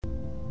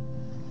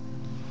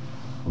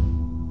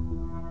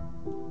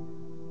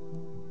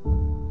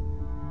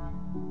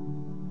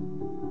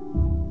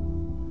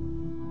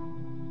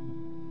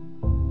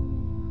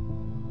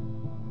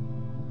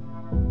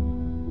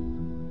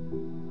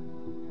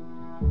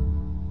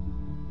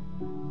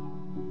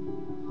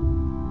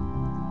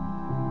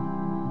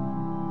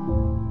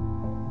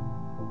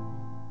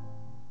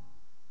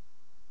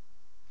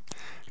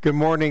Good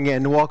morning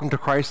and welcome to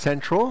Christ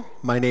Central.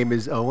 My name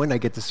is Owen. I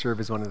get to serve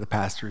as one of the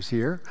pastors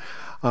here.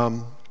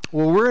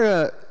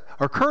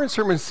 Our current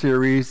sermon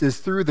series is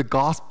through the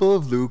Gospel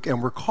of Luke,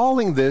 and we're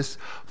calling this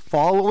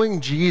Following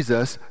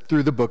Jesus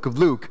Through the Book of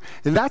Luke.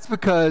 And that's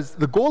because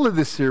the goal of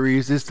this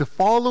series is to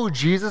follow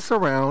Jesus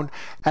around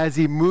as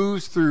he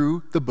moves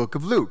through the book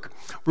of Luke.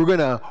 We're going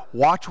to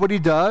watch what he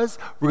does.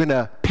 We're going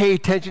to pay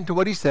attention to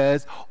what he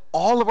says.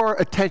 All of our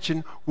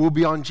attention will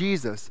be on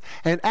Jesus.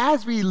 And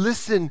as we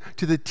listen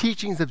to the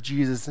teachings of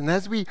Jesus and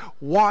as we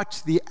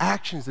watch the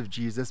actions of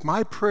Jesus,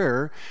 my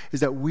prayer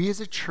is that we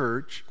as a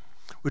church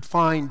would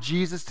find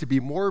Jesus to be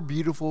more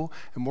beautiful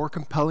and more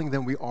compelling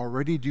than we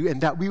already do,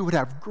 and that we would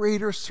have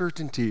greater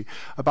certainty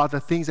about the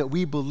things that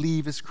we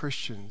believe as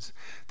Christians,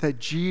 that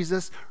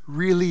Jesus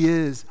really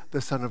is the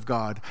Son of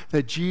God,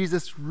 that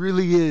Jesus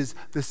really is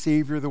the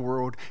Savior of the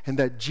world, and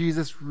that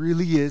Jesus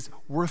really is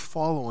worth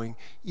following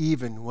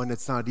even when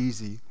it's not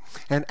easy.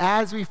 And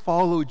as we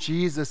follow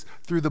Jesus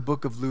through the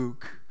book of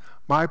Luke,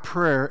 my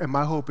prayer and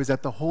my hope is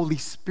that the Holy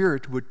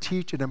Spirit would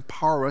teach and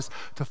empower us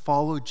to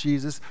follow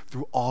Jesus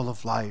through all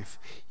of life,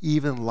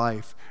 even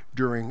life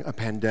during a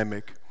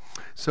pandemic.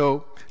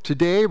 So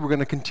today we're going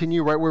to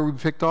continue right where we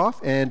picked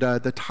off, and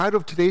the title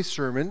of today's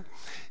sermon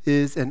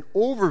is an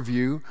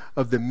overview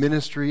of the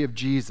ministry of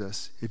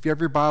Jesus. If you have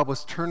your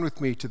Bibles, turn with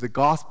me to the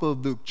Gospel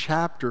of Luke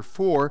chapter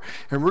 4,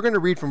 and we're going to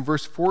read from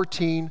verse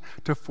 14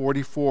 to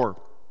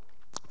 44.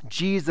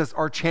 Jesus,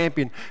 our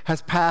champion,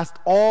 has passed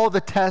all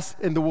the tests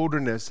in the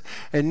wilderness.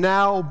 And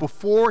now,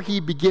 before he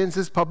begins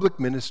his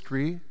public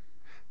ministry,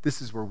 this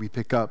is where we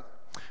pick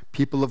up.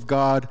 People of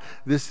God,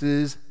 this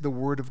is the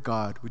word of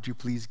God. Would you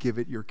please give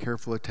it your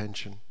careful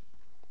attention?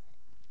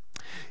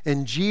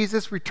 And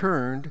Jesus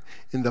returned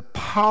in the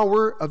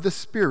power of the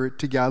Spirit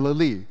to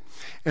Galilee,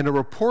 and a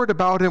report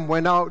about him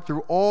went out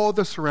through all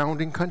the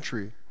surrounding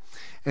country.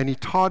 And he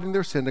taught in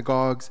their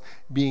synagogues,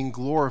 being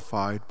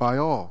glorified by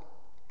all.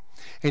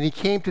 And he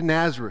came to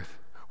Nazareth,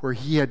 where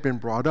he had been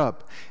brought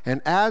up.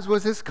 And as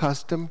was his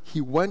custom, he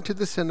went to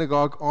the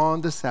synagogue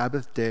on the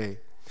Sabbath day.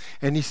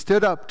 And he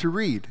stood up to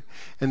read.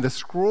 And the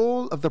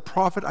scroll of the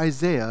prophet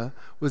Isaiah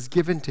was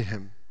given to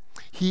him.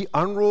 He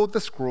unrolled the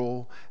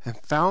scroll and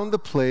found the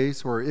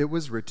place where it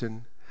was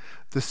written,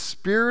 "The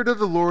Spirit of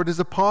the Lord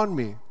is upon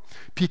me,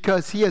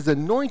 because he has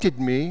anointed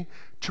me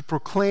to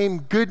proclaim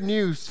good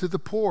news to the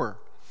poor.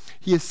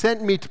 He has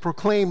sent me to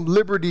proclaim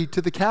liberty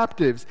to the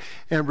captives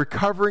and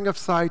recovering of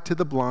sight to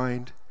the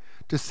blind,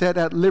 to set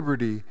at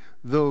liberty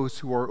those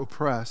who are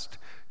oppressed,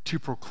 to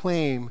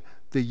proclaim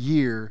the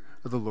year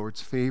of the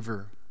Lord's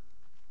favor."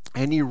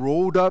 And he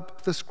rolled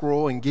up the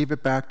scroll and gave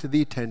it back to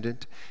the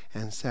attendant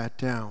and sat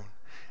down.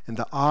 And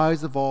the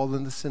eyes of all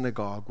in the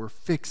synagogue were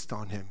fixed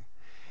on him.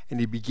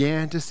 And he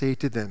began to say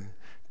to them,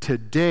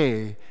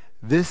 "Today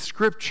this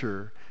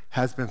scripture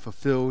has been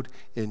fulfilled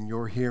in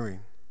your hearing."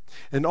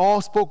 And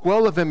all spoke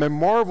well of him and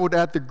marveled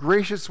at the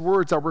gracious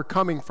words that were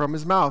coming from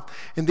his mouth.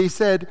 And they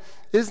said,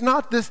 "Is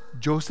not this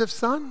Joseph's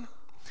son?"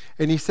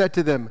 And he said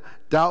to them,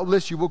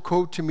 "Doubtless you will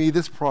quote to me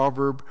this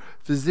proverb,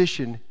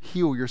 'Physician,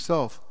 heal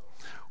yourself.'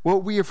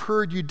 What we have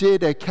heard you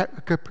did at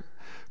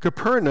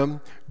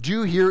Capernaum,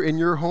 do here in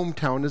your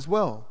hometown as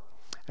well."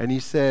 And he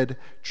said,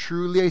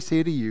 "Truly I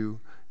say to you,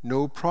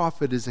 no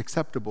prophet is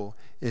acceptable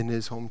in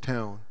his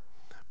hometown.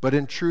 But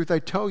in truth, I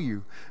tell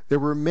you, there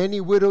were many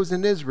widows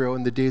in Israel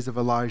in the days of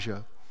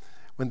Elijah,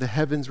 when the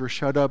heavens were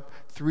shut up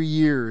 3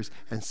 years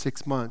and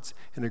 6 months,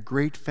 and a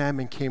great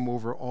famine came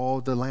over all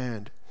the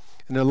land.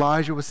 And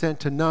Elijah was sent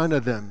to none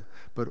of them,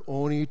 but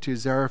only to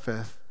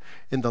Zarephath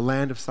in the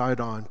land of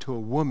Sidon, to a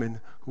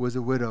woman who was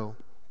a widow.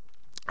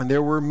 And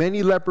there were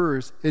many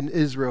lepers in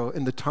Israel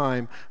in the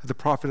time of the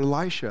prophet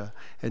Elisha,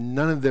 and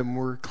none of them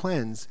were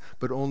cleansed,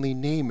 but only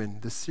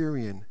Naaman the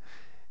Syrian.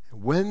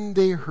 And when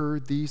they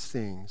heard these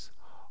things,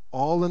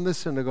 all in the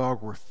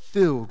synagogue were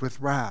filled with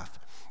wrath,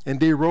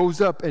 and they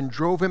rose up and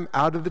drove him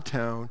out of the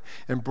town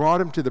and brought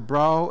him to the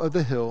brow of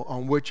the hill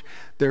on which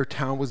their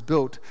town was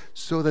built,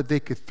 so that they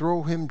could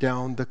throw him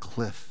down the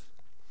cliff.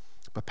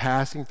 But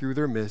passing through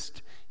their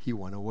midst, he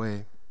went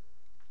away.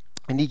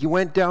 And he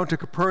went down to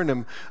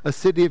Capernaum, a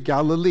city of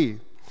Galilee,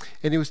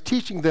 and he was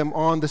teaching them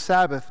on the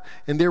Sabbath,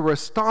 and they were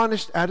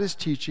astonished at his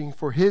teaching,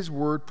 for his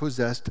word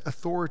possessed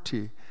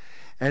authority.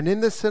 And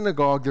in the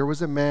synagogue there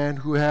was a man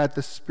who had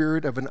the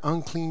spirit of an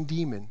unclean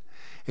demon.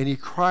 And he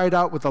cried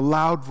out with a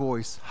loud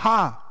voice,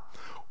 "Ha!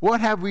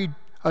 What have you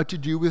to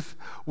do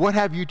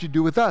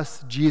with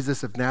us,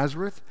 Jesus of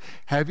Nazareth?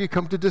 Have you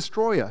come to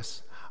destroy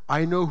us?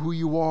 I know who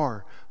you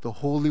are, the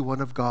Holy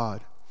One of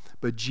God."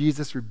 But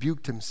Jesus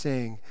rebuked him,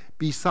 saying,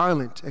 "Be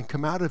silent and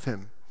come out of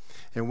him."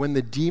 And when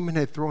the demon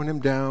had thrown him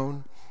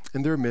down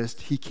in their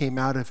midst, he came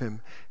out of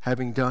him,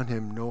 having done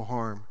him no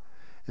harm.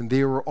 And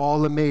they were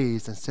all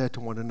amazed and said to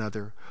one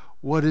another,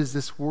 "What is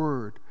this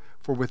word?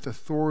 For with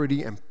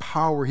authority and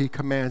power he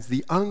commands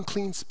the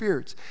unclean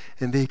spirits,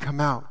 and they come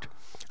out."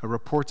 And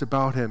reports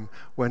about him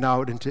went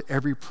out into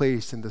every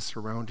place in the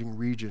surrounding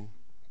region.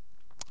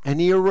 And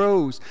he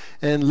arose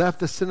and left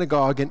the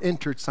synagogue and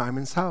entered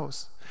Simon's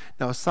house.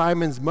 Now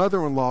Simon's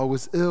mother-in-law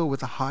was ill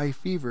with a high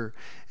fever,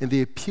 and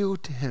they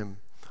appealed to him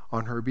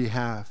on her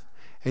behalf.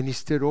 And he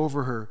stood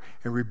over her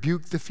and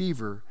rebuked the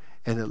fever,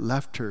 and it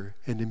left her.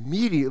 And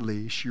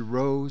immediately she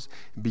rose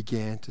and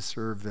began to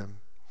serve them.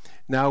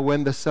 Now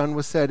when the sun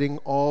was setting,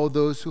 all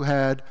those who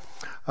had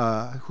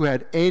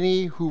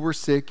any who were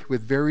sick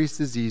with various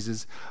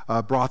diseases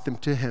brought them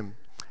to him.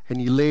 And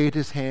he laid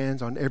his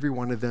hands on every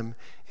one of them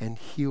and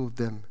healed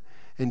them.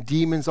 And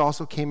demons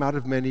also came out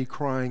of many,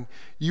 crying,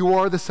 "You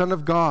are the Son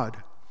of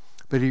God."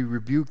 But he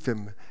rebuked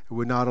them and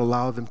would not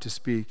allow them to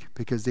speak,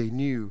 because they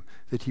knew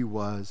that he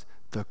was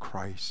the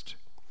Christ.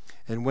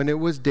 And when it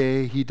was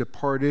day, he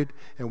departed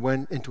and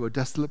went into a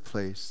desolate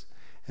place.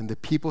 And the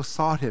people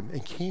sought him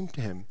and came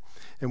to him,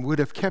 and would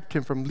have kept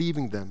him from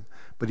leaving them.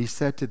 But he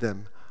said to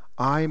them,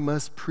 "I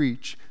must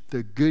preach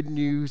the good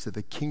news of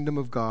the kingdom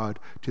of God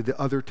to the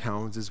other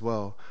towns as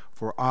well,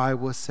 for I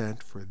was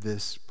sent for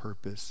this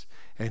purpose."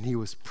 And he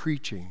was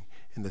preaching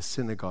in the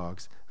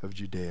synagogues of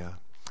Judea.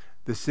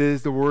 This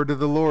is the word of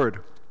the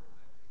Lord.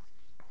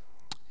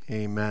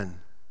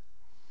 Amen.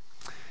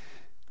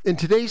 In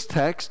today's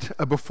text,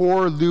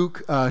 before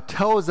Luke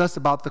tells us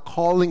about the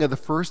calling of the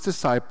first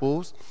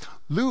disciples,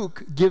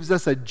 Luke gives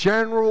us a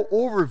general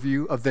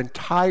overview of the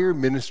entire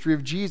ministry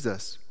of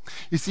Jesus.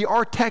 You see,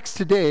 our text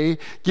today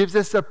gives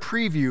us a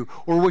preview,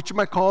 or what you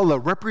might call a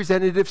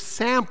representative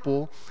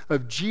sample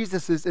of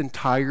Jesus'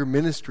 entire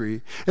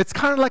ministry. It's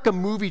kind of like a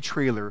movie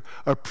trailer,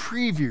 a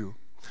preview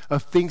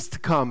of things to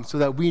come, so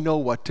that we know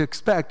what to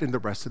expect in the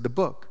rest of the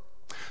book.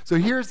 So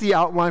here's the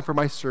outline for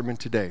my sermon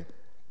today.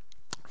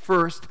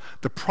 First,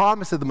 the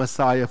promise of the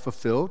Messiah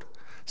fulfilled.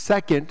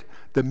 Second,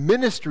 the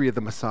ministry of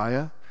the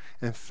Messiah.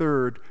 And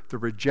third, the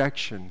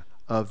rejection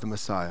of the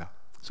Messiah.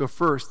 So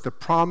first, the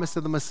promise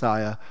of the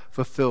Messiah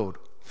fulfilled.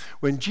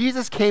 When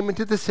Jesus came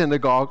into the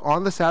synagogue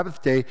on the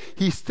Sabbath day,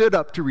 he stood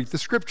up to read the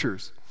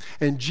scriptures.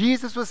 And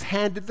Jesus was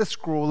handed the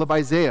scroll of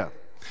Isaiah.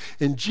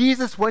 And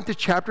Jesus went to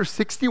chapter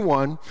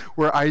 61,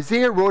 where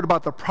Isaiah wrote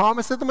about the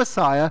promise of the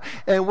Messiah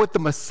and what the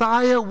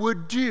Messiah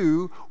would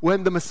do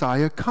when the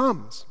Messiah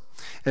comes.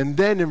 And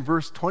then in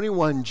verse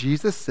 21,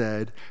 Jesus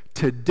said,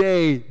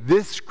 "Today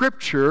this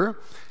scripture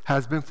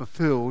has been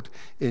fulfilled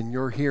in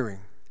your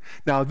hearing."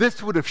 Now,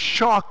 this would have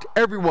shocked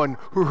everyone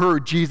who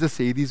heard Jesus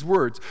say these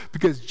words,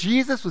 because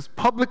Jesus was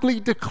publicly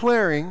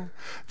declaring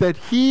that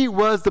he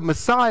was the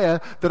Messiah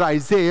that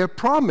Isaiah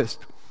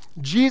promised.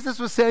 Jesus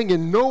was saying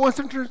in no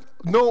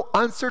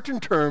uncertain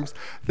terms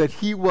that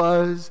he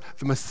was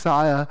the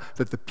Messiah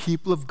that the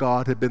people of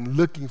God had been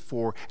looking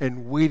for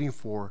and waiting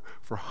for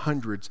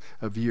hundreds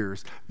of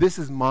years. This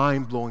is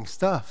mind-blowing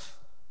stuff.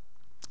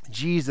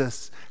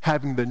 Jesus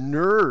having the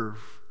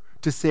nerve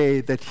to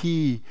say that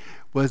he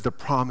was the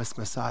promised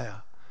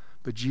Messiah.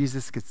 But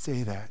Jesus could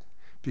say that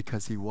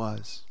because he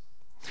was.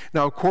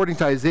 Now, according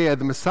to Isaiah,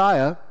 the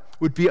Messiah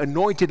would be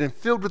anointed and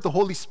filled with the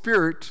Holy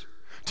Spirit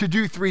to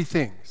do three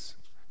things.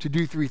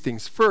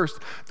 First,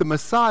 the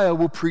Messiah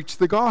will preach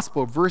the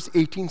gospel. Verse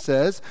 18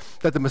 says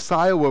that the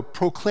Messiah will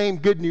proclaim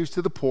good news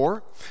to the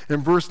poor.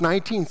 And verse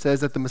 19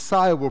 says that the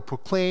Messiah will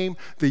proclaim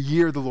the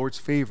year of the Lord's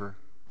favor.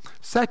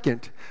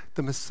 Second,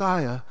 the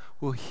Messiah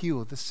will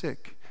heal the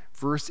sick.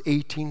 Verse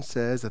 18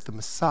 says that the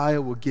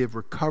Messiah will give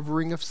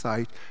recovering of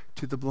sight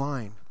to the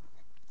blind.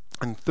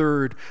 And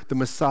third, the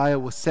Messiah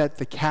will set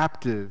the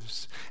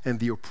captives and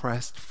the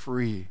oppressed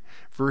free.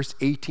 Verse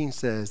 18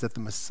 says that the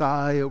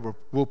Messiah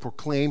will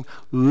proclaim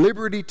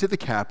liberty to the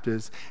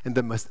captives, and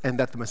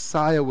that the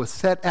Messiah will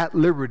set at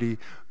liberty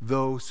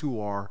those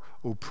who are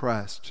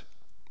oppressed.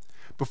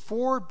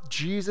 Before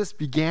Jesus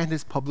began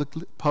his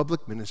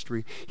public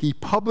ministry, he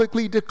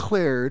publicly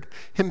declared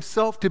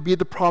himself to be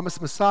the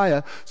promised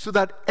Messiah so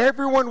that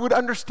everyone would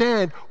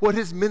understand what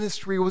his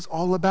ministry was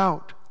all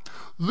about.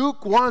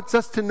 Luke wants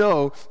us to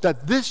know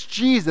that this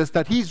Jesus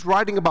that he's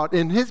writing about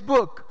in his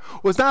book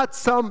was not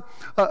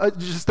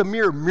just a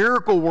mere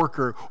miracle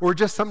worker or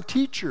just some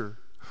teacher.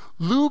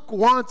 Luke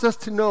wants us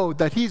to know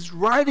that he's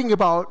writing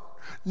about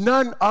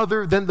none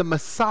other than the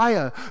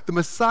Messiah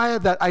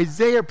that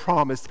Isaiah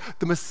promised,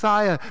 the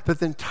Messiah that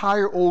the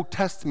entire Old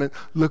Testament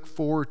looked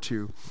forward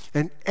to.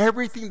 And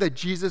everything that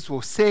Jesus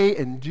will say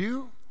and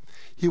do,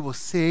 he will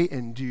say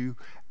and do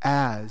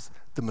as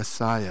the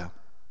Messiah.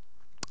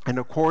 And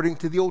according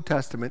to the Old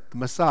Testament, the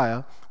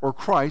Messiah, or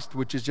Christ,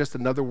 which is just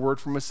another word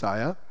for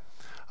Messiah,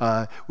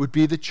 would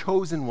be the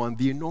chosen one,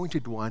 the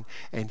anointed one,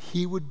 and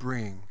he would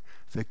bring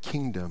the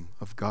kingdom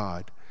of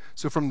God.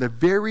 So from the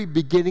very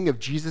beginning of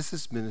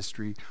Jesus'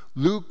 ministry,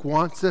 Luke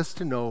wants us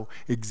to know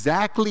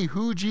exactly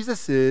who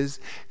Jesus is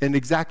and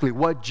exactly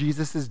what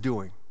Jesus is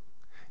doing.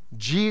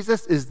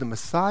 Jesus is the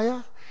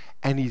Messiah,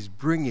 and he's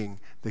bringing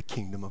the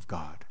kingdom of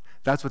God.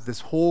 That's what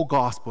this whole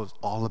gospel is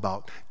all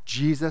about.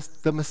 Jesus,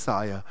 the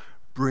Messiah,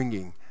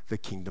 bringing the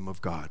kingdom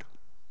of God.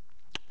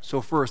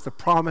 So first, the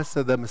promise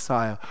of the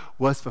Messiah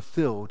was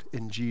fulfilled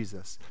in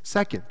Jesus.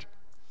 Second,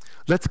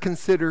 let's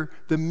consider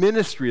the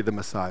ministry of the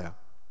Messiah.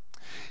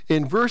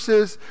 In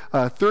verses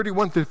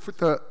 31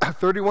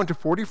 to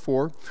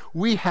 44,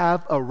 we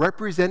have a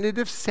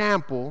representative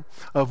sample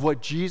of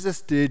what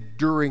Jesus did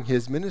during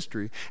his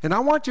ministry. And I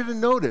want you to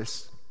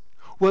notice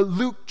what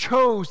Luke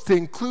chose to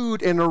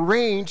include and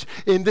arrange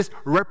in this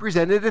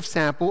representative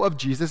sample of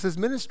Jesus'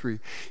 ministry.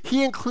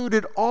 He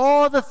included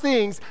all the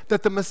things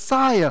that the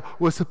Messiah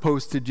was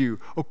supposed to do,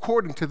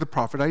 according to the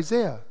prophet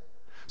Isaiah.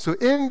 So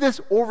in this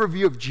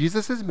overview of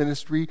Jesus'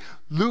 ministry,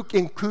 Luke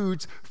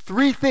includes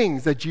 3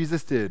 things that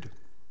Jesus did.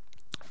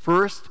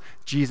 First,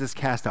 Jesus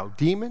cast out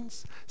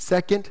demons.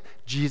 Second,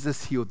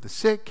 Jesus healed the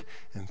sick.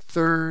 And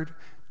third,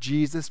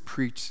 Jesus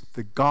preached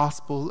the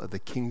gospel of the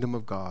kingdom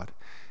of God.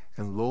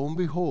 And lo and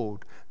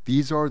behold,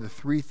 these are the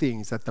 3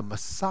 things that the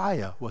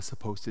Messiah was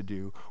supposed to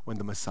do when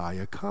the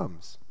Messiah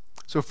comes.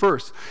 So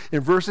first,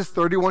 in verses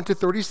 31 to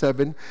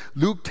 37,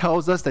 Luke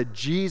tells us that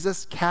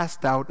Jesus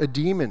cast out a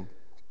demon.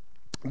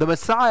 The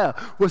Messiah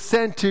was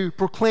sent to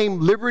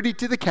proclaim liberty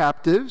to the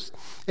captives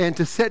and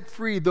to set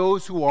free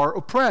those who are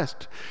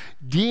oppressed.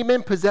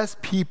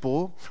 Demon-possessed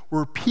people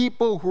were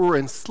people who were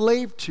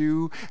enslaved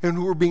to and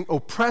who were being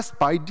oppressed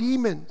by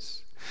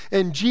demons.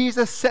 And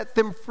Jesus set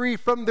them free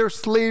from their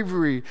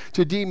slavery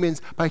to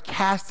demons by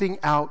casting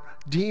out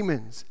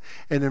demons.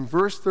 And in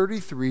verse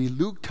 33,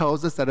 Luke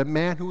tells us that a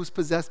man who was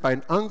possessed by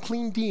an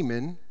unclean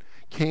demon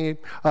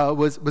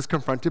was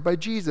confronted by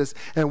Jesus.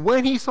 And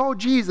when he saw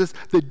Jesus,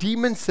 the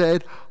demon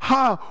said,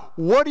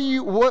 what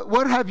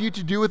have you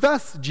to do with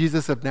us,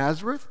 Jesus of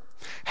Nazareth?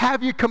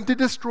 Have you come to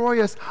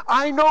destroy us?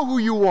 I know who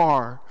you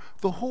are,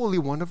 the Holy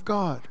One of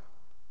God.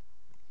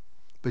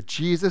 But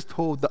Jesus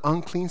told the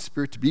unclean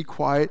spirit to be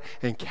quiet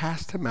and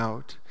cast him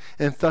out,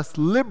 and thus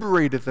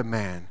liberated the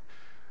man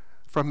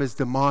from his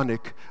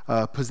demonic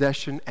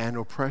possession and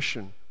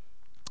oppression.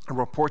 And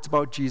reports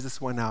about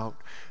Jesus went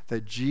out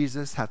that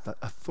Jesus had the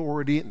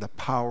authority and the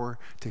power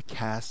to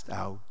cast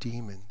out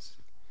demons.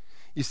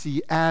 You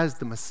see, as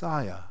the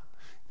Messiah,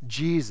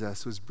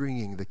 Jesus was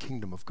bringing the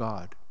kingdom of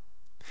God.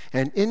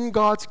 And in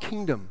God's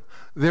kingdom,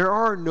 there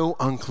are no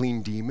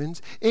unclean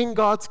demons. In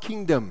God's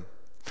kingdom,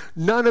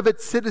 none of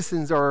its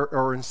citizens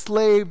are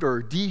enslaved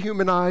or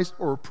dehumanized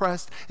or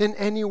oppressed in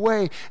any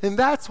way. And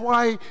that's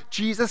why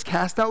Jesus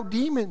cast out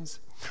demons.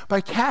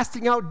 By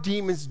casting out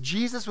demons,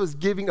 Jesus was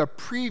giving a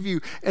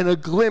preview and a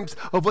glimpse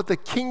of what the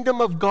kingdom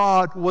of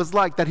God was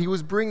like that he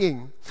was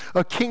bringing.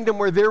 A kingdom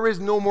where there is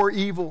no more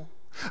evil.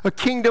 A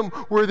kingdom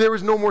where there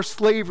is no more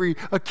slavery.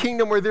 A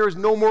kingdom where there is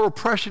no more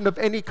oppression of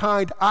any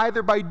kind,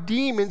 either by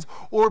demons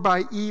or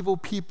by evil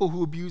people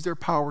who abuse their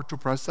power to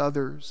oppress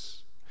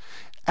others.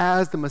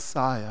 As the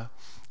Messiah,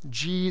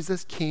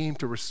 Jesus came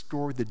to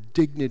restore the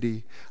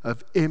dignity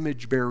of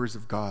image bearers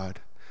of God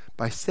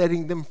by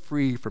setting them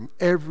free from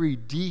every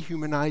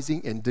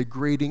dehumanizing and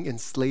degrading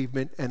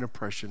enslavement and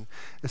oppression,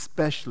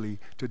 especially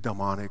to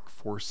demonic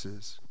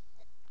forces.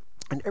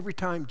 And every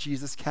time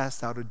Jesus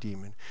cast out a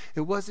demon,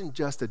 it wasn't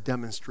just a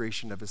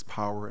demonstration of his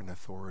power and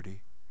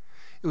authority.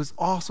 It was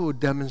also a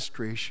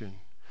demonstration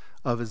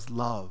of his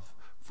love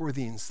for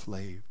the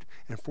enslaved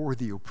and for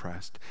the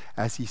oppressed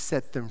as he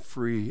set them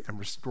free and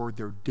restored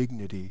their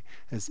dignity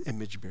as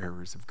image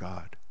bearers of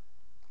God.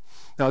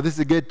 Now, this is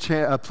a good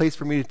place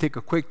for me to take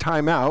a quick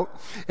time out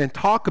and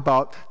talk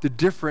about the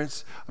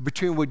difference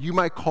between what you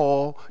might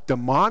call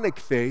demonic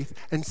faith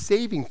and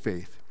saving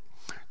faith.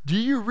 Do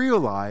you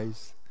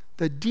realize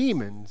that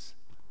demons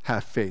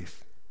have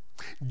faith?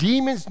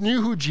 Demons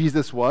knew who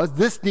Jesus was.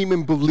 This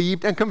demon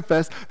believed and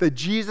confessed that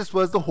Jesus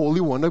was the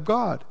Holy One of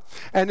God.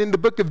 And in the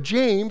book of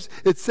James,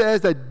 it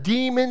says that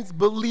demons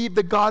believe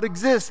that God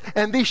exists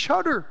and they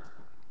shudder.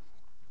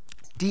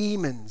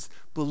 Demons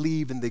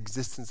believe in the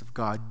existence of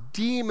God.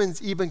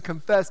 Demons even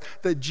confess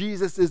that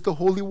Jesus is the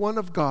Holy One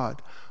of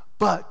God.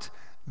 But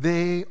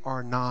they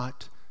are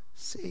not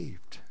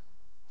saved.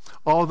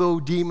 Although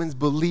demons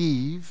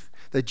believe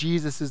that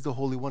Jesus is the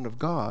Holy One of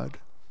God,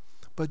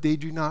 but they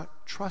do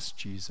not trust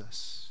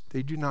Jesus.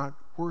 They do not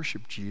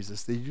worship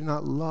Jesus. They do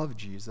not love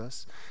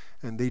Jesus.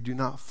 And they do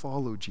not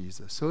follow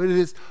Jesus. So it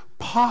is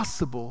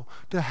possible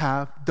to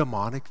have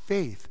demonic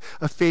faith,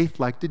 a faith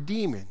like the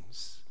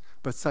demons.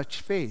 But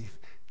such faith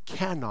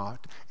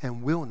cannot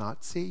and will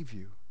not save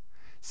you.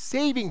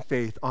 Saving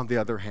faith, on the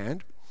other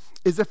hand,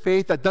 is a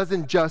faith that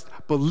doesn't just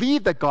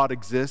believe that God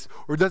exists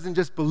or doesn't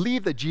just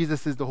believe that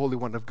Jesus is the Holy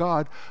One of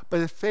God,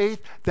 but a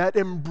faith that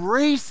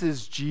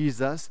embraces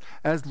Jesus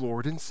as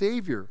Lord and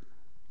Savior.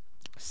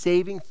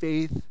 Saving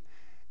faith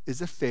is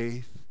a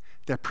faith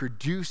that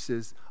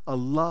produces a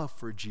love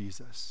for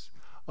Jesus,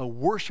 a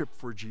worship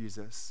for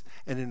Jesus,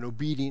 and an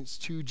obedience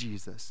to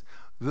Jesus.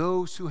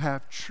 Those who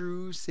have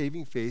true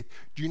saving faith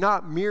do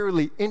not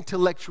merely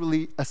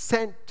intellectually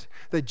assent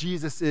that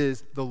Jesus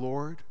is the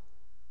Lord,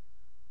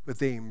 but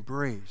they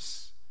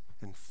embrace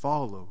and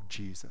follow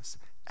Jesus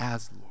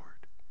as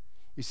Lord.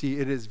 You see,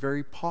 it is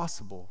very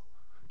possible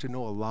to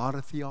know a lot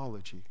of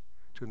theology,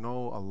 to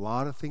know a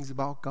lot of things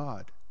about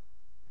God,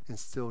 and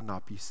still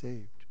not be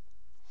saved.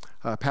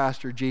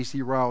 Pastor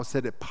J.C. Ryle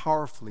said it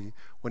powerfully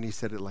when he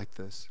said it like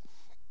this.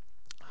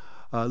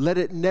 Let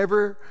it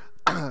never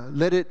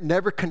let it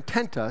never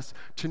content us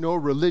to know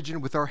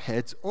religion with our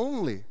heads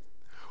only.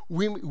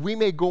 We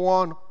may go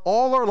on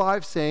all our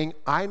lives saying,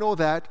 I know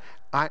that,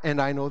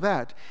 and I know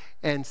that,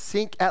 and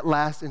sink at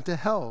last into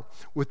hell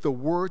with the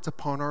words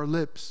upon our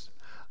lips.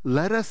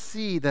 Let us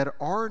see that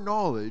our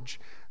knowledge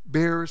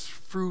bears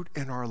fruit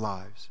in our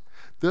lives.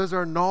 Does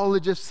our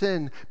knowledge of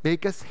sin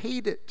make us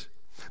hate it?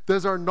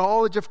 Does our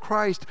knowledge of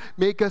Christ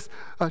make us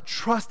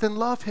trust and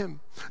love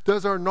him?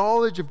 Does our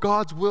knowledge of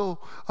God's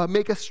will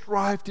make us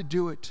strive to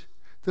do it?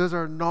 Does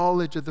our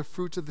knowledge of the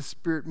fruits of the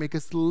Spirit make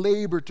us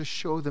labor to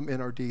show them in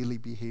our daily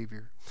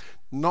behavior?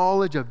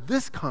 Knowledge of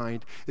this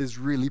kind is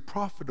really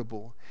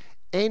profitable.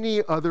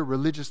 Any other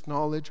religious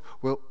knowledge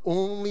will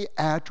only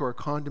add to our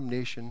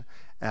condemnation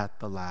at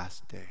the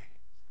last day.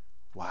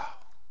 Wow.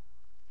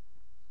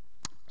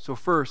 So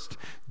first,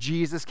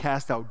 Jesus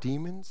cast out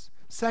demons.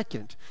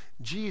 Second,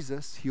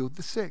 Jesus healed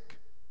the sick.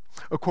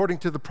 According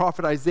to the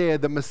prophet Isaiah,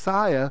 the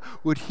Messiah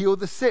would heal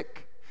the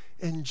sick,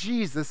 and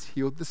Jesus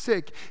healed the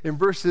sick. In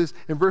verse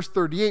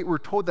 38, we're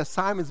told that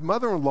Simon's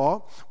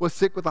mother-in-law was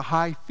sick with a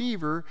high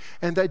fever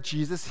and that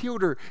Jesus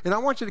healed her. And I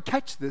want you to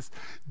catch this.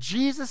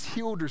 Jesus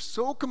healed her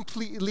so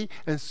completely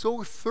and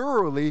so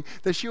thoroughly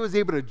that she was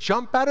able to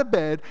jump out of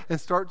bed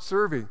and start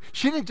serving.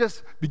 She didn't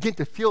just begin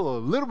to feel a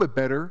little bit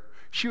better.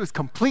 She was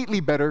completely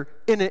better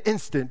in an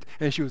instant,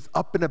 and she was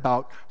up and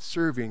about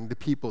serving the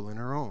people in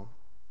her home.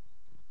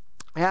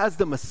 As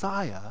the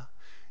Messiah,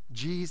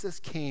 Jesus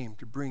came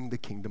to bring the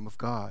kingdom of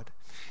God.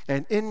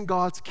 And in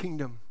God's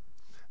kingdom,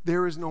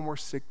 there is no more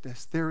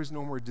sickness, there is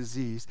no more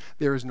disease,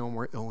 there is no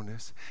more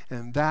illness.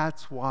 And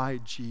that's why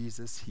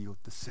Jesus healed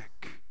the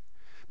sick.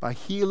 By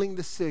healing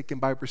the sick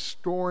and by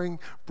restoring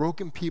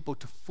broken people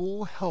to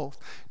full health,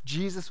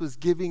 Jesus was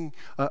giving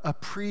a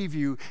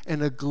preview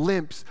and a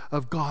glimpse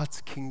of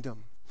God's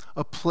kingdom,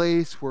 a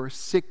place where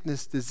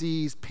sickness,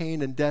 disease,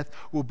 pain, and death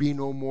will be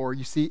no more.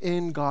 You see,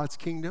 in God's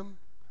kingdom,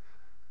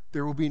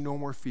 there will be no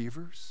more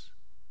fevers,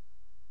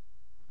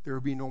 there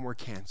will be no more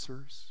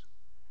cancers,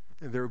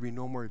 and there will be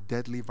no more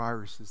deadly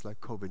viruses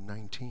like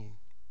COVID-19.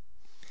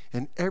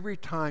 And every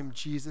time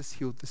Jesus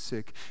healed the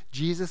sick,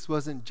 Jesus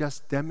wasn't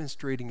just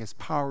demonstrating his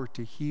power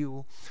to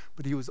heal,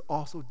 but he was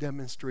also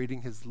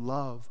demonstrating his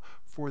love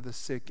for the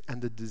sick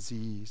and the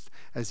diseased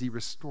as he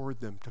restored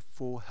them to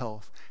full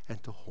health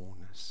and to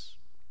wholeness.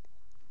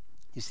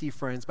 You see,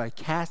 friends, by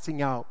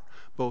casting out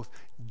both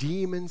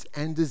demons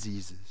and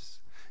diseases,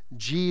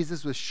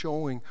 Jesus was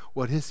showing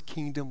what his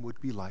kingdom would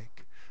be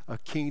like. A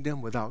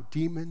kingdom without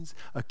demons,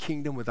 a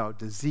kingdom without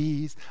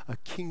disease, a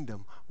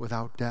kingdom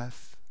without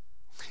death.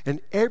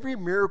 And every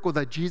miracle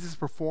that Jesus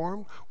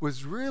performed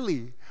was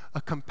really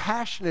a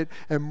compassionate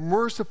and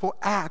merciful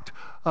act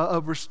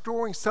of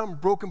restoring some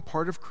broken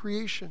part of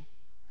creation.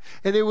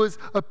 And it was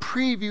a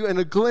preview and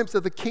a glimpse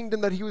of the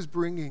kingdom that he was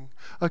bringing,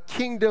 a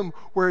kingdom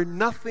where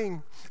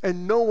nothing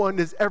and no one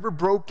is ever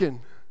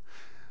broken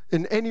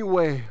in any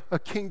way, a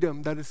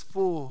kingdom that is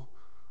full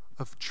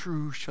of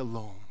true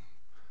shalom.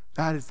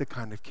 That is the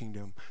kind of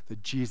kingdom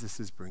that Jesus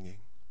is bringing.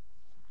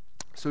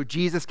 So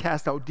Jesus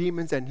cast out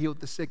demons and healed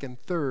the sick.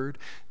 And third,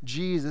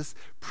 Jesus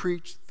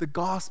preached the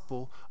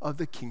gospel of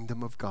the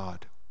kingdom of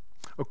God.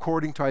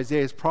 According to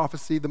Isaiah's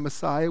prophecy, the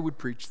Messiah would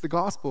preach the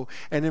gospel.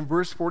 And in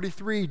verse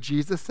 43,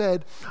 Jesus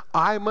said,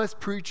 I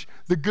must preach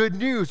the good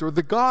news or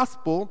the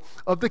gospel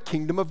of the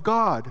kingdom of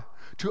God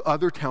to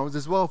other towns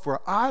as well,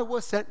 for I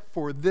was sent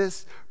for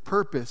this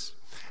purpose.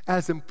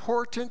 As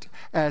important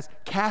as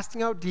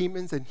casting out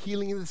demons and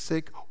healing the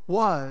sick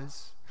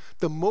was,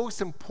 the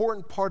most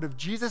important part of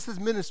Jesus'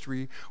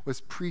 ministry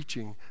was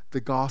preaching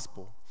the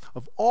gospel.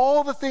 Of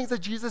all the things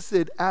that Jesus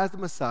did as the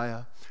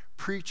Messiah,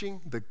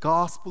 preaching the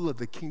gospel of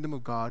the kingdom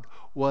of God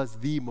was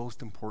the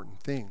most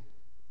important thing.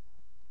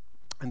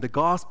 And the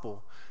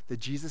gospel that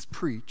Jesus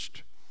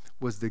preached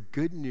was the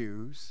good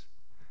news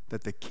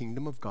that the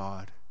kingdom of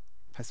God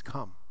has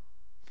come.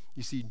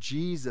 You see,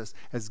 Jesus,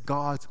 as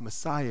God's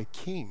Messiah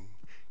King,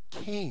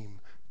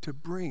 came to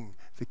bring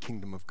the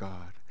kingdom of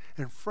God.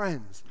 And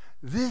friends,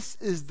 this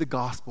is the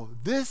gospel.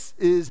 This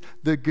is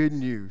the good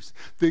news.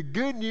 The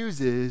good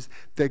news is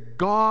that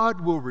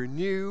God will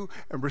renew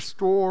and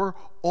restore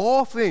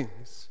all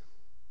things,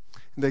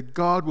 and that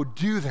God will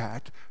do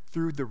that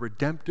through the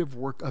redemptive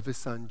work of his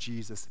Son,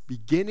 Jesus,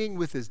 beginning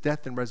with his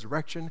death and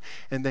resurrection,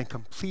 and then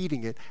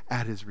completing it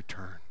at his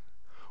return.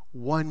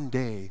 One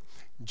day,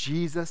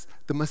 Jesus,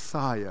 the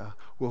Messiah,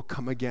 will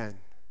come again,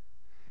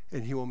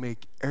 and he will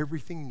make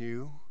everything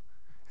new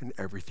and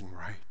everything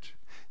right.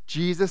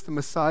 Jesus, the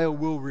Messiah,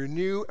 will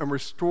renew and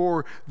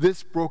restore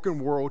this broken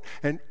world,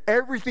 and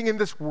everything in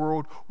this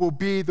world will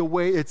be the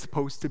way it's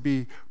supposed to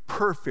be: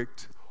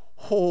 perfect,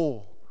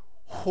 whole,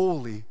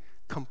 holy,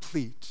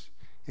 complete,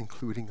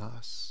 including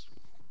us.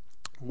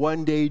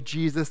 One day,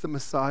 Jesus, the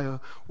Messiah,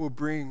 will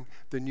bring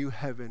the new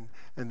heaven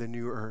and the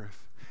new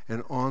earth.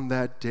 And on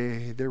that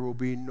day, there will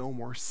be no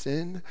more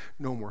sin,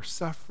 no more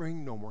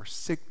suffering, no more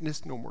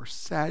sickness, no more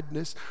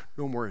sadness,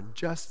 no more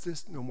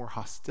injustice, no more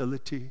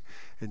hostility,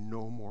 and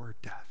no more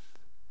death.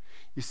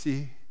 You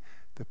see,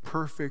 the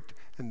perfect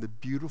and the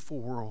beautiful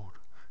world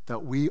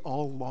that we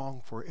all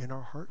long for in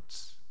our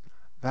hearts.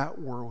 That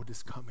world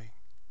is coming.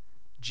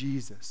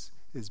 Jesus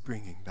is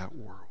bringing that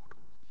world.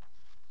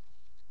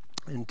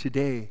 And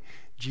today,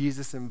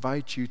 Jesus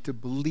invites you to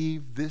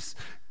believe this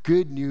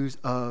good news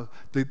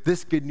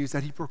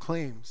that he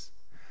proclaims,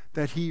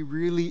 that he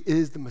really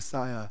is the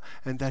Messiah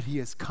and that he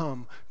has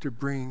come to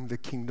bring the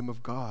kingdom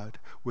of God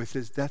with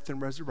his death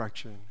and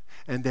resurrection,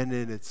 and then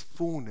in its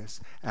fullness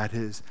at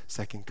his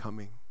second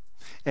coming.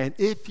 And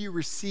if you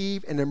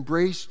receive and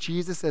embrace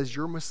Jesus as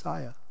your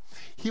Messiah,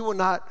 he will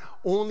not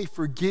only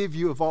forgive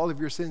you of all of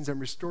your sins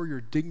and restore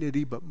your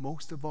dignity, but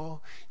most of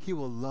all, he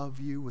will love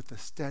you with a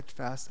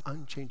steadfast,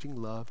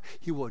 unchanging love.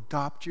 He will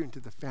adopt you into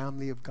the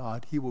family of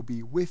God. He will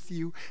be with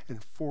you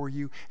and for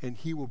you, and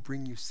he will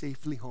bring you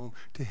safely home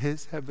to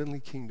his heavenly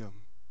kingdom,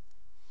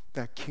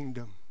 that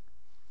kingdom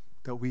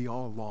that we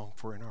all long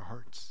for in our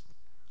hearts,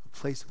 a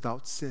place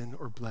without sin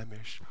or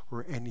blemish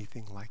or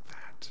anything like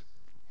that.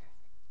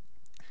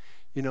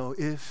 You know,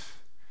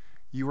 if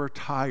you are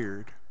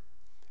tired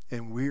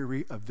and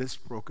weary of this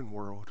broken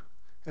world,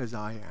 as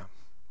I am,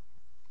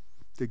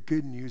 the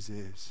good news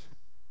is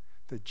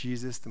that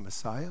Jesus, the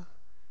Messiah,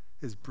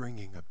 is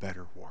bringing a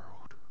better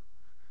world.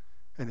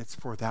 And it's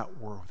for that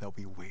world that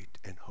we wait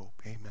and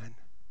hope. Amen.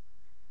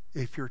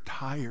 If you're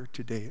tired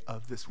today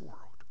of this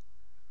world,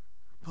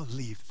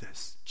 believe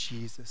this.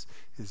 Jesus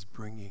is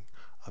bringing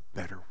a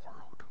better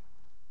world.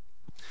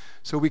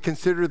 So we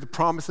consider the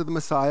promise of the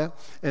Messiah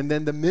and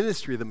then the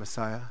ministry of the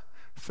Messiah.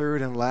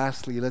 Third and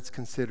lastly, let's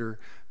consider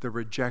the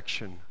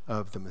rejection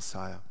of the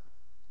Messiah.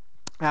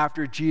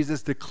 After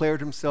Jesus declared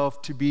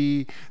himself to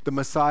be the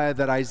Messiah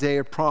that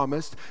Isaiah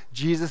promised,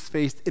 Jesus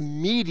faced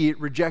immediate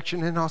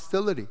rejection and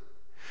hostility.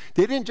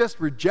 They didn't just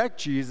reject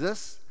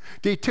Jesus,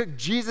 they took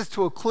Jesus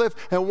to a cliff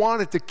and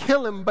wanted to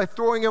kill him by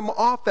throwing him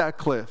off that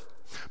cliff.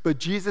 But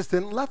Jesus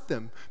didn't let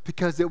them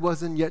because it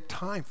wasn't yet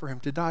time for him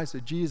to die. So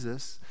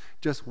Jesus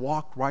just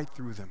walked right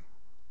through them.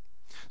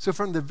 So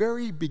from the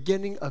very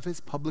beginning of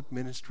his public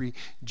ministry,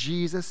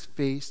 Jesus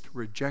faced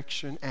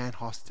rejection and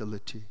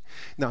hostility.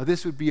 Now,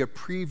 this would be a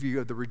preview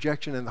of the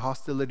rejection and the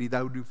hostility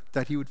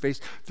that he would face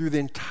through the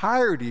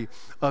entirety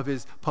of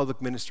his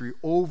public ministry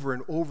over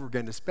and over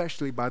again,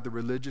 especially by the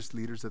religious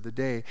leaders of the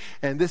day.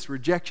 And this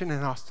rejection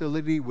and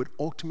hostility would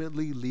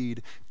ultimately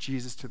lead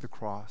Jesus to the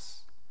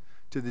cross,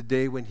 to the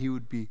day when he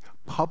would be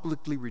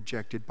publicly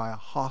rejected by a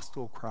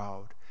hostile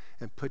crowd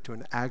and put to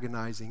an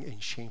agonizing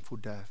and shameful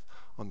death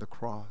on the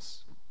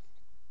cross.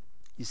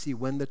 You see,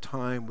 when the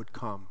time would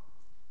come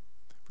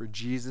for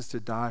Jesus to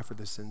die for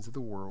the sins of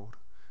the world,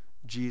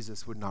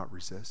 Jesus would not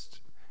resist.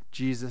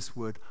 Jesus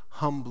would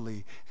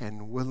humbly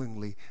and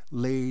willingly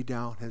lay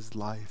down his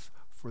life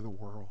for the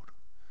world.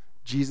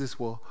 Jesus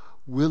will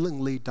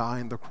willingly die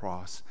on the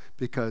cross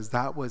because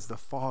that was the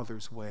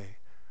Father's way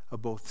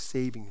of both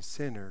saving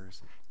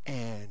sinners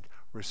and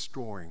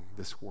restoring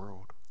this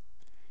world.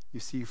 You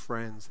see,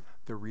 friends,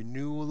 the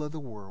renewal of the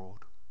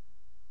world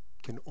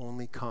can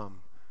only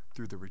come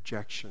through the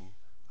rejection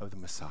of the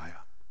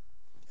Messiah.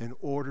 In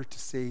order to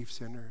save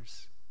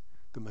sinners,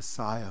 the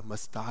Messiah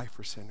must die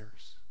for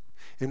sinners.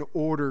 In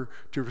order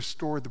to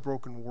restore the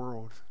broken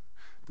world,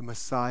 the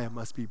Messiah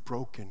must be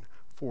broken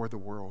for the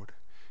world.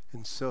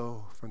 And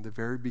so, from the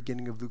very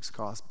beginning of Luke's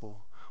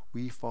gospel,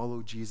 we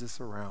follow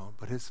Jesus around,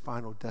 but his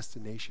final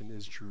destination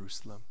is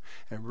Jerusalem.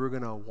 And we're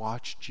going to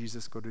watch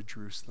Jesus go to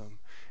Jerusalem,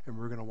 and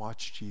we're going to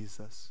watch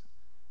Jesus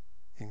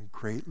in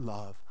great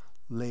love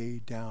lay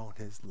down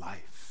his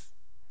life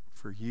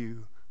for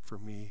you, for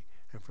me,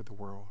 and for the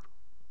world.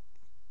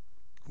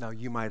 Now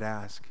you might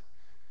ask,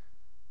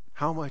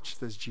 how much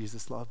does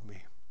Jesus love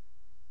me?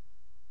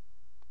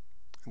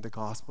 And the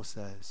gospel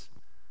says,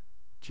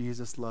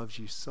 Jesus loves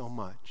you so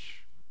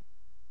much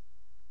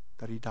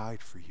that he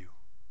died for you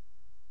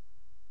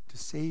to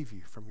save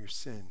you from your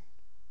sin,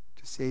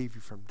 to save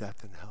you from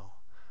death and hell.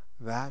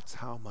 That's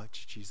how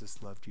much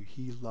Jesus loved you.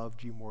 He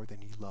loved you more than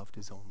he loved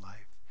his own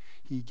life.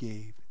 He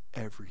gave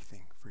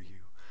everything for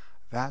you.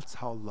 That's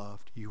how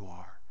loved you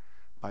are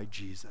by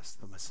Jesus,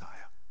 the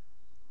Messiah.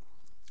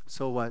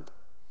 So what?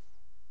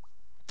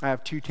 I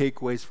have two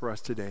takeaways for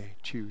us today,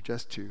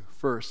 just two.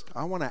 First,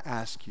 I want to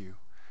ask you,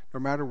 no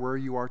matter where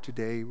you are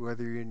today,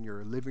 whether you're in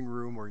your living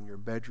room or in your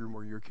bedroom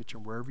or your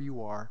kitchen, wherever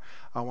you are,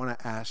 I want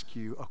to ask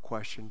you a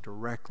question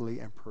directly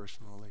and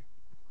personally.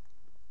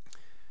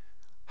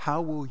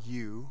 How will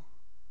you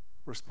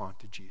respond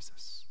to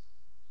Jesus?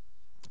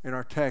 In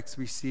our text,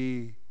 we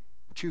see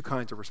two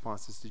kinds of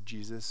responses to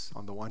Jesus.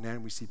 On the one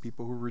hand, we see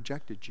people who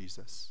rejected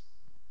Jesus.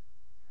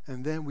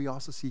 And then we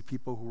also see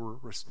people who were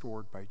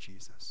restored by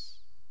Jesus.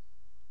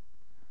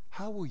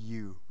 How will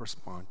you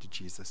respond to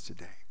Jesus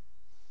today?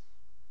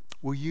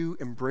 Will you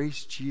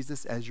embrace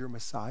Jesus as your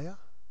Messiah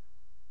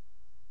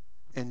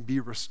and be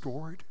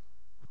restored?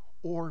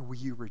 Or will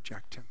you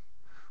reject him?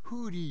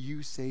 Who do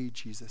you say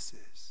Jesus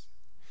is?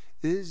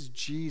 Is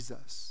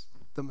Jesus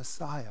the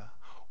Messiah?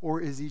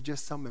 Or is he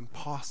just some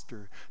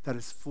imposter that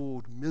has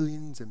fooled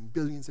millions and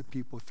billions of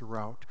people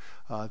throughout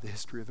the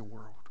history of the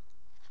world?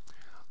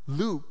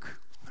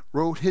 Luke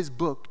wrote his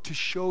book to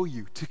show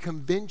you, to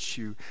convince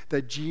you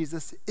that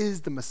Jesus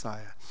is the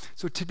Messiah.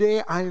 So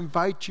today I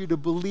invite you to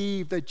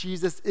believe that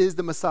Jesus is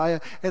the Messiah,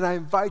 and I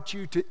invite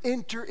you to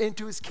enter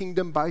into his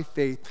kingdom by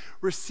faith.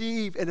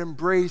 Receive and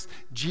embrace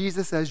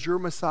Jesus as your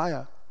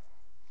Messiah.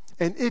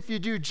 And if you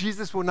do,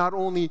 Jesus will not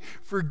only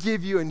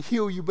forgive you and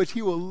heal you, but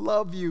he will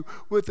love you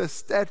with a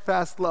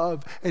steadfast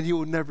love, and he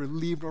will never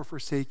leave nor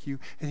forsake you,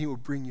 and he will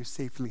bring you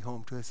safely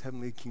home to his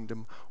heavenly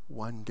kingdom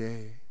one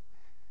day.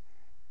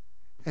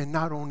 And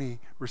not only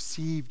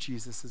receive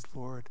Jesus as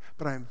Lord,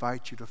 but I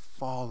invite you to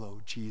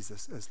follow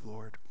Jesus as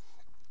Lord.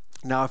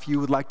 Now, if you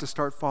would like to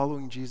start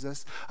following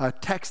Jesus,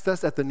 text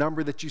us at the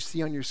number that you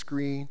see on your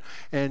screen,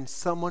 and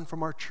someone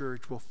from our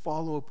church will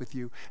follow up with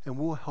you, and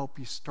we'll help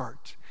you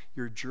start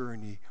your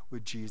journey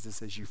with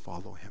Jesus as you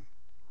follow him.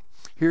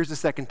 Here's the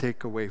second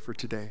takeaway for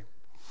today.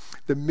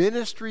 The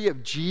ministry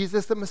of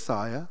Jesus the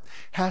Messiah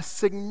has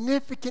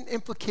significant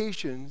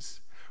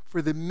implications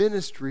for the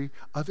ministry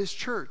of his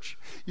church.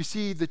 You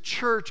see, the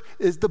church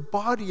is the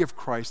body of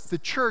Christ. The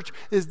church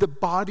is the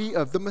body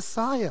of the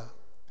Messiah.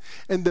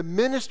 And the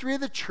ministry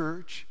of the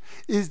church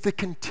is the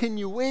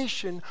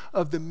continuation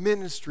of the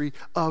ministry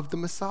of the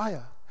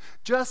Messiah.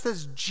 Just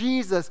as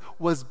Jesus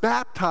was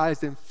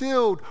baptized and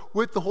filled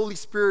with the Holy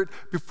Spirit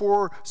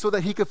before so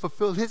that he could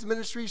fulfill his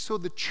ministry, so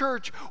the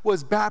church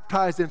was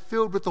baptized and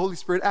filled with the Holy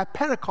Spirit at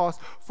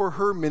Pentecost for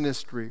her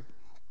ministry.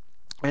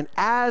 And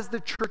as the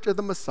church of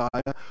the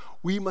Messiah,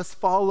 we must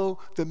follow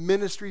the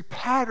ministry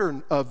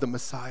pattern of the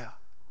Messiah.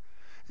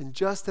 And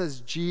just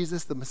as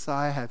Jesus, the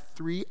Messiah, had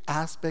three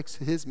aspects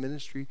to his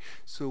ministry,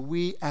 so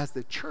we, as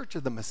the church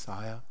of the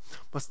Messiah,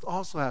 must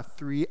also have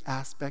three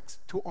aspects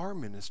to our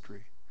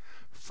ministry.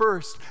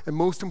 First, and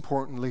most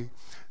importantly,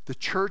 the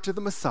church of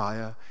the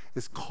Messiah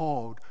is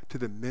called to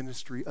the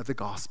ministry of the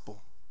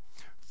gospel.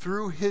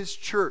 Through his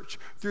church,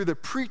 through the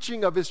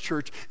preaching of his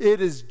church,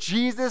 it is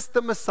Jesus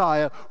the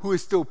Messiah who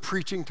is still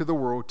preaching to the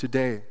world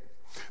today.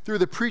 Through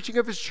the preaching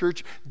of his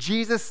church,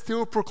 Jesus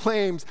still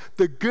proclaims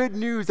the good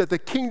news that the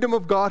kingdom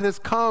of God has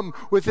come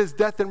with his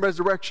death and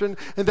resurrection,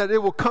 and that it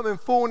will come in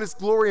fullness,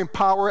 glory, and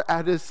power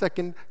at his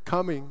second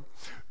coming.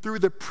 Through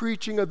the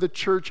preaching of the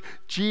church,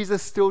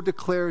 Jesus still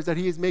declares that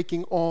he is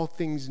making all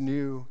things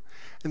new,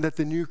 and that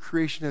the new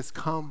creation has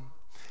come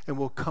and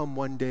will come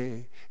one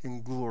day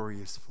in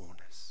glorious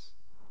fullness.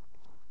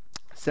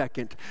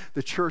 Second,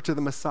 the church of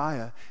the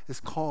Messiah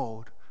is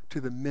called to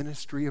the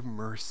ministry of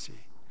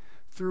mercy.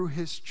 Through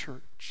his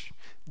church,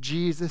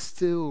 Jesus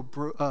still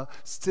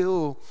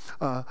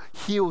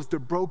heals the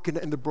broken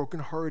and the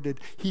brokenhearted.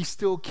 He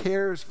still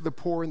cares for the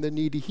poor and the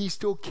needy. He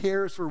still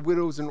cares for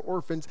widows and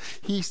orphans.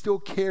 He still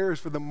cares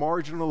for the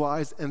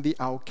marginalized and the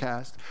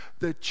outcast.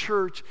 The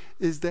church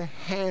is the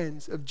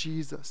hands of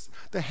Jesus,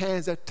 the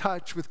hands that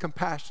touch with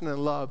compassion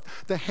and love,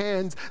 the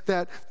hands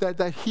that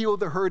heal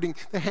the hurting,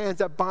 the hands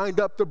that bind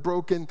up the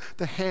broken,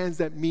 the hands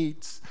that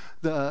meets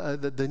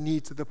the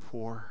needs of the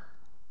poor.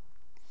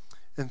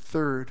 And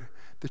third,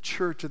 the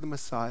church of the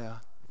Messiah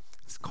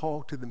is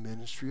called to the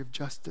ministry of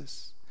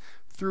justice.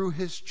 Through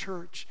his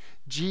church,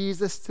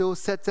 Jesus still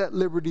sets at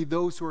liberty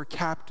those who are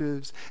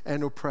captives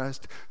and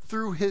oppressed.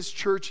 Through his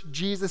church,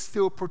 Jesus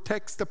still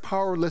protects the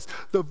powerless,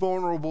 the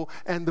vulnerable,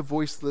 and the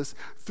voiceless.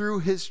 Through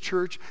his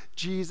church,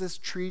 Jesus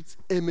treats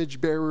image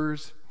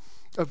bearers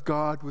of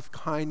God with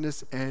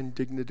kindness and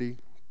dignity.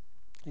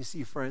 You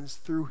see, friends,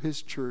 through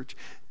his church,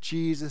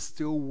 Jesus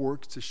still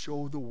works to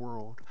show the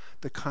world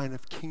the kind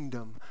of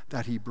kingdom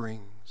that he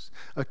brings.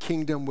 A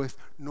kingdom with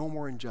no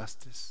more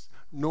injustice,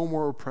 no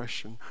more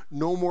oppression,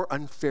 no more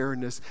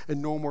unfairness,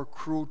 and no more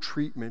cruel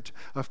treatment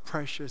of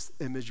precious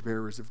image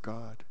bearers of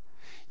God.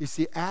 You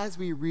see, as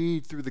we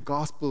read through the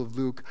Gospel of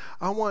Luke,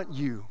 I want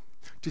you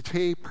to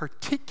pay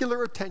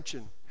particular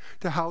attention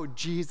to how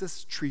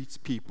Jesus treats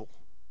people.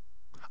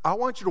 I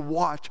want you to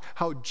watch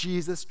how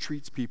Jesus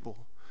treats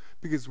people.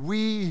 Because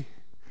we,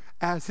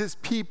 as his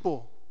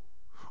people,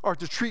 are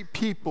to treat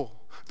people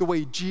the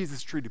way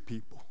Jesus treated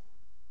people.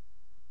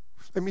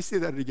 Let me say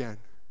that again.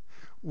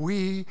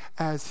 We,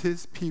 as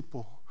his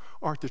people,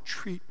 are to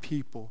treat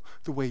people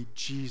the way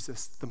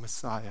Jesus, the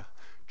Messiah,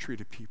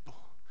 treated people.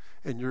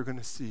 And you're going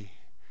to see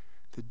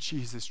that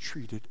Jesus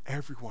treated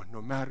everyone,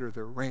 no matter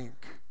their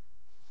rank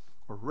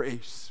or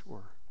race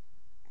or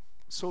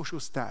social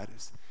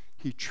status.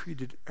 He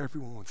treated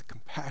everyone with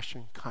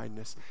compassion,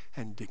 kindness,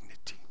 and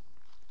dignity.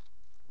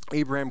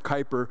 Abraham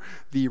Kuyper,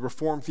 the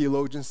Reformed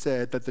theologian,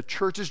 said that the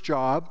church's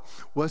job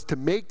was to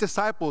make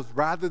disciples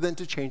rather than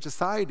to change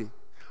society.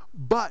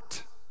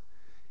 But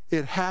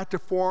it had to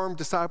form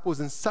disciples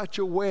in such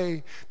a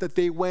way that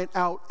they went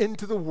out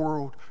into the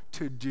world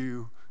to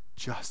do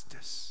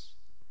justice.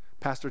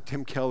 Pastor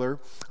Tim Keller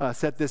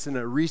said this in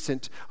a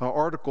recent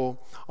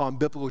article on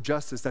biblical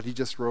justice that he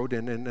just wrote,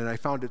 and I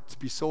found it to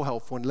be so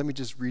helpful. And let me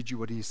just read you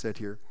what he said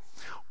here.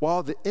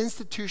 While the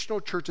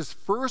institutional church's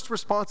first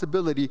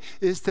responsibility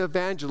is to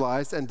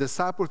evangelize and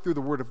disciple through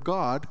the Word of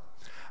God,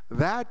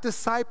 that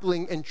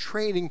discipling and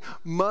training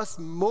must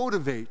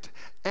motivate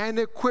and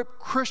equip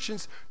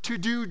Christians to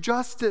do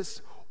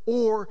justice,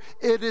 or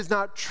it is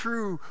not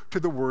true to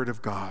the Word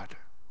of God.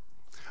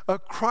 A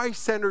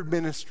Christ-centered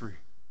ministry,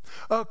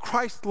 a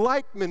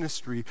Christ-like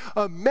ministry,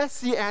 a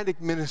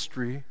messianic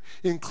ministry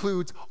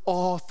includes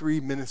all three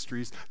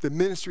ministries: the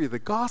ministry of the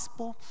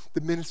gospel,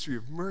 the ministry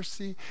of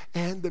mercy,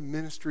 and the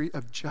ministry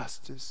of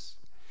justice.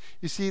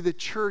 You see, the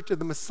church of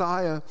the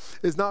Messiah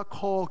is not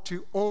called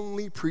to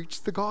only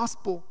preach the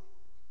gospel.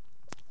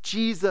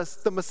 Jesus,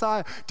 the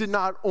Messiah, did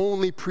not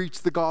only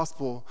preach the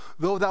gospel,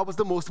 though that was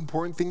the most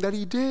important thing that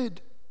he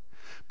did.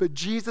 But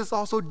Jesus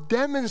also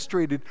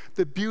demonstrated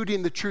the beauty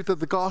and the truth of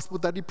the gospel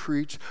that he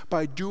preached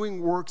by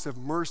doing works of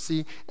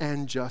mercy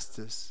and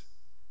justice.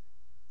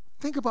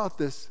 Think about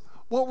this.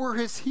 What were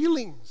his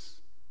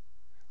healings?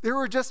 They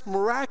were just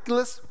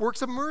miraculous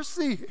works of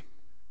mercy.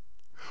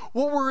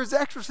 What were his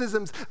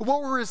exorcisms?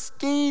 What were his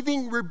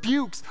scathing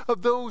rebukes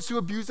of those who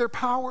abuse their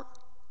power?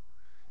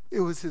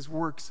 It was his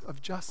works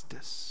of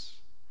justice.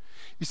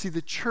 You see,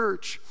 the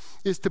church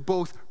is to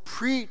both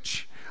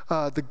preach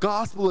the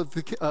gospel of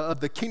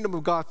the kingdom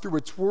of God through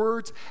its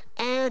words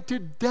and to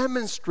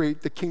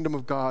demonstrate the kingdom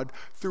of God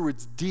through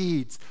its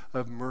deeds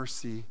of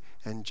mercy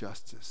and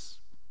justice.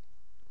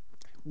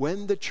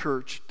 When the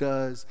church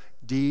does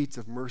deeds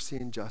of mercy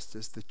and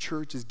justice, the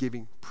church is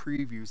giving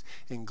previews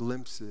and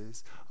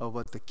glimpses of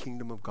what the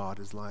kingdom of God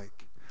is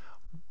like.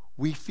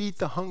 We feed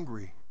the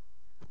hungry.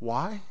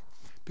 Why?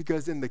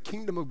 Because in the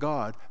kingdom of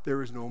God,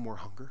 there is no more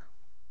hunger.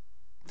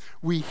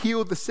 We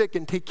heal the sick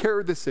and take care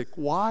of the sick.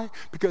 Why?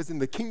 Because in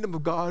the kingdom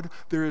of God,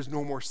 there is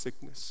no more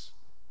sickness.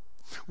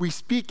 We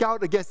speak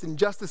out against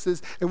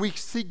injustices and we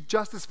seek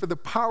justice for the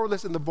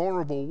powerless and the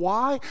vulnerable.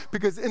 Why?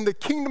 Because in the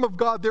kingdom of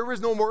God, there is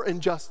no more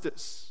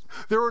injustice.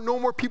 There are no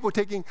more people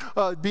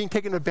being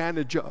taken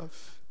advantage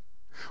of.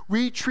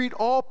 We treat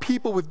all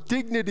people with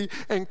dignity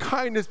and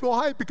kindness.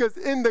 Why? Because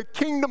in the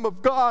kingdom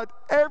of God,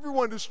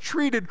 everyone is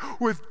treated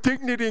with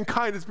dignity and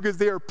kindness because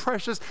they are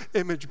precious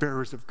image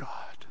bearers of God.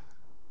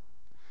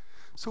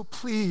 So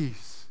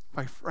please,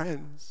 my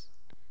friends,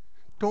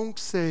 don't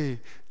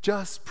say,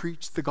 just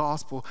preach the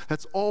gospel.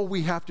 That's all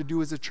we have to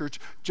do as a church,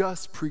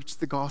 just preach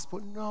the gospel.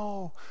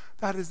 No,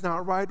 that is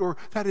not right, or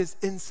that is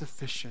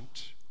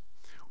insufficient.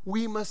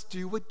 We must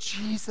do what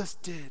Jesus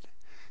did.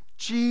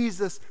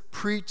 Jesus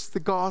preached the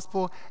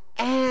gospel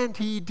and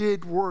he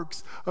did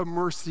works of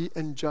mercy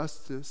and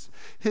justice.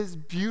 His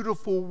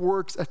beautiful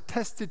works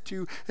attested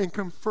to and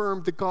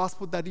confirmed the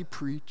gospel that he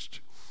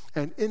preached.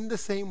 And in the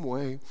same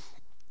way,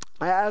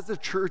 as the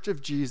church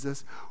of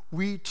Jesus,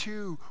 we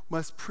too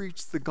must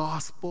preach the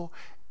gospel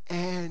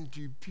and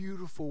do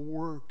beautiful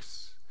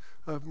works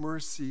of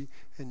mercy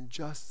and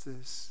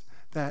justice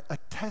that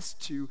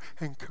attest to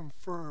and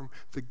confirm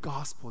the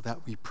gospel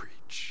that we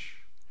preach.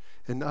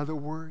 In other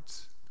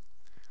words,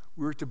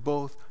 we're to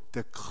both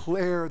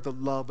declare the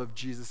love of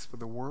Jesus for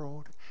the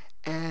world,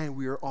 and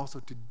we are also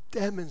to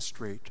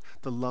demonstrate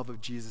the love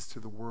of Jesus to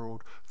the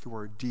world through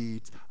our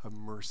deeds of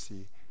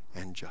mercy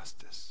and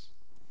justice.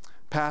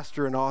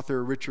 Pastor and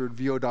author Richard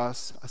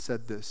Villodas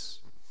said this: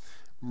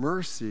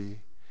 mercy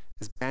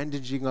is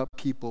bandaging up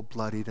people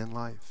bloodied in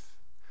life.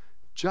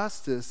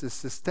 Justice is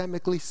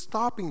systemically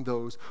stopping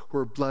those who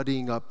are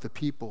bloodying up the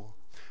people.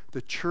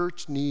 The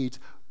church needs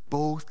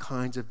both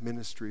kinds of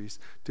ministries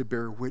to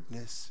bear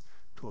witness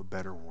to a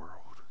better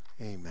world.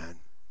 Amen.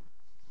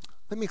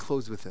 Let me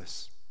close with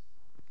this.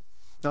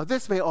 Now,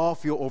 this may all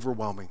feel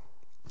overwhelming,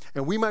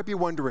 and we might be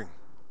wondering,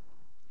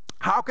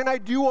 how can I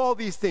do all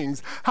these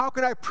things? How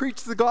can I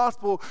preach the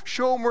gospel,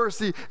 show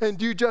mercy, and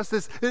do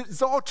justice?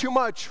 It's all too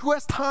much. Who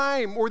has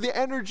time or the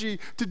energy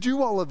to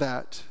do all of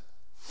that?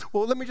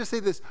 Well, let me just say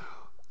this.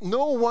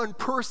 No one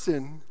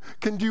person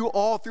can do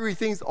all three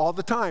things all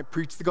the time: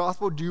 preach the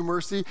gospel, do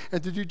mercy,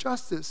 and to do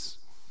justice.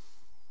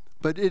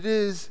 But it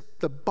is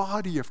the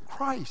body of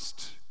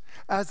Christ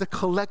as a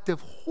collective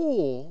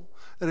whole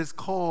that is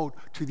called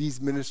to these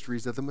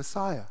ministries of the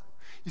Messiah.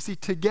 You see,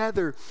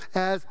 together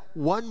as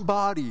one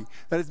body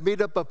that is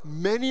made up of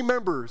many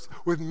members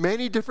with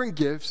many different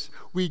gifts,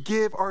 we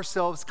give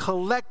ourselves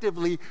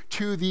collectively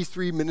to these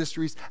three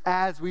ministries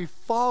as we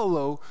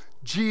follow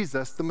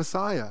Jesus, the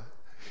Messiah.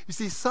 You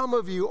see, some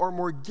of you are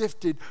more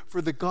gifted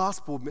for the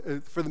gospel,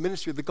 for the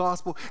ministry of the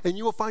gospel, and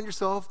you will find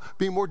yourself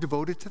being more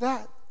devoted to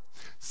that.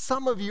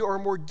 Some of you are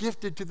more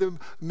gifted to the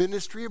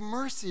ministry of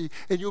mercy,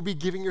 and you'll be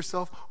giving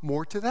yourself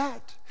more to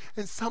that.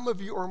 And some of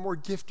you are more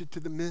gifted to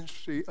the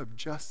ministry of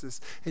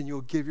justice, and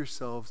you'll give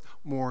yourselves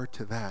more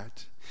to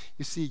that.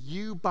 You see,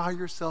 you by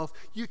yourself,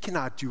 you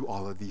cannot do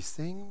all of these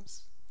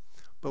things.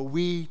 But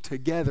we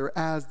together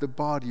as the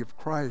body of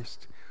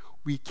Christ,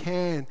 we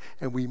can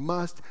and we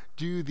must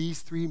do these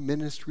three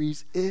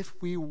ministries if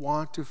we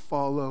want to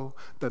follow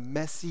the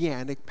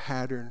messianic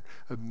pattern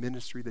of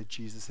ministry that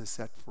Jesus has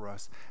set for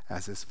us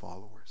as his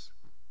followers.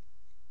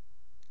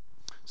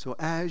 So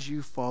as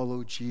you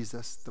follow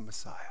Jesus, the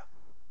Messiah,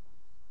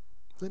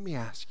 let me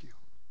ask you,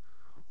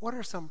 what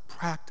are some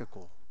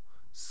practical,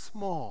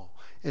 small,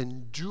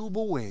 and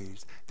doable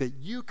ways that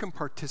you can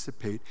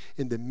participate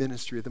in the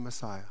ministry of the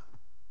Messiah?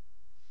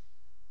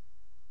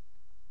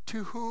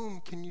 To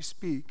whom can you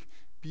speak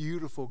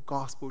beautiful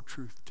gospel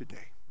truth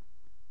today?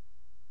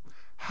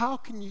 How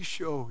can you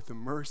show the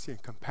mercy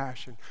and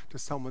compassion to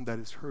someone that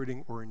is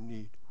hurting or in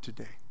need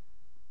today?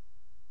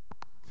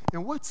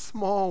 In what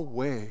small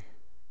way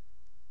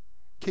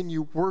can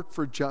you work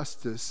for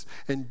justice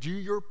and do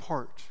your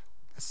part,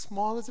 as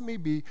small as it may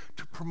be,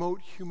 to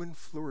promote human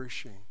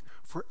flourishing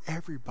for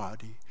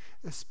everybody,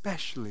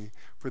 especially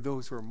for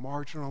those who are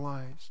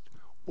marginalized,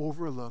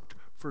 overlooked,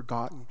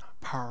 forgotten,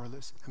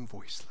 powerless, and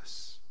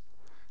voiceless?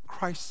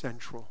 Christ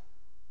Central,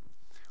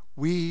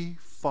 we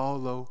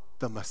follow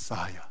the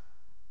Messiah.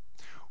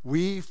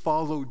 We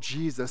follow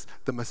Jesus,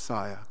 the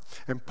Messiah.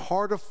 And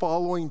part of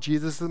following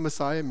Jesus, the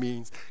Messiah,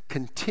 means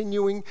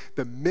continuing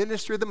the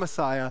ministry of the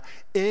Messiah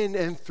in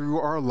and through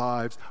our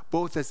lives,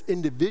 both as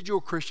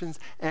individual Christians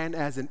and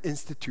as an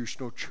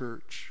institutional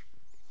church.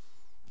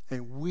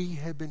 And we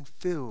have been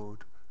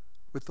filled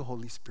with the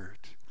Holy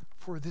Spirit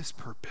for this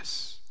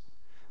purpose,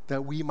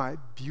 that we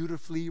might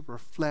beautifully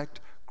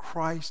reflect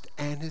Christ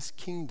and his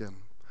kingdom,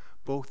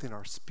 both in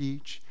our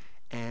speech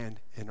and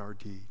in our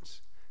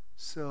deeds.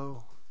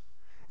 So,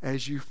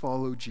 as you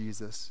follow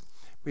Jesus,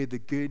 may the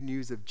good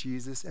news of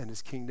Jesus and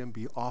his kingdom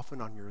be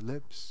often on your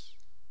lips.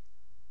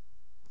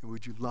 And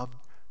would you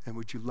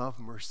love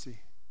mercy?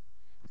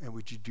 And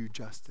would you do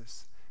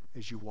justice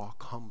as you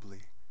walk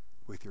humbly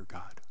with your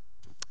God?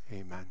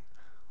 Amen.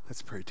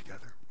 Let's pray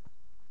together.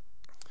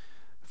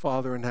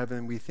 Father in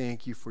heaven, we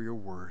thank you for your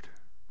word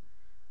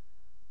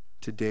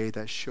today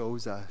that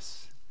shows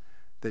us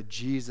that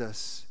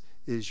Jesus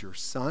is your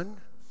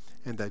Son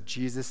and that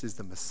Jesus is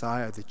the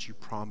Messiah that you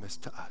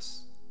promised to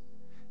us.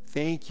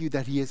 Thank you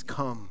that he has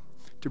come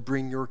to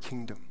bring your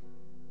kingdom.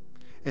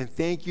 And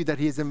thank you that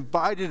he has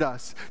invited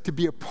us to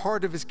be a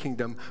part of his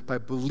kingdom by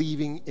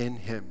believing in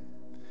him.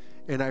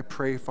 And I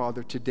pray,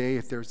 Father, today,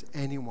 if there's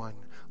anyone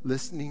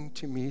listening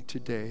to me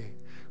today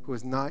who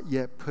has not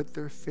yet put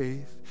their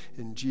faith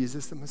in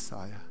Jesus the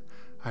Messiah,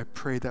 I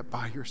pray that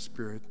by your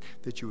Spirit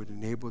that you would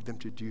enable them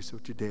to do so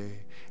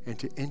today and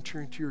to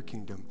enter into your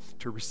kingdom,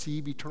 to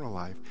receive eternal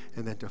life,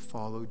 and then to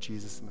follow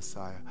Jesus the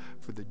Messiah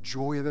for the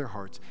joy of their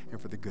hearts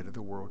and for the good of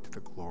the world to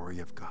the glory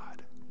of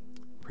God.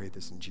 Pray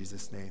this in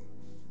Jesus' name.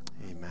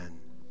 Amen.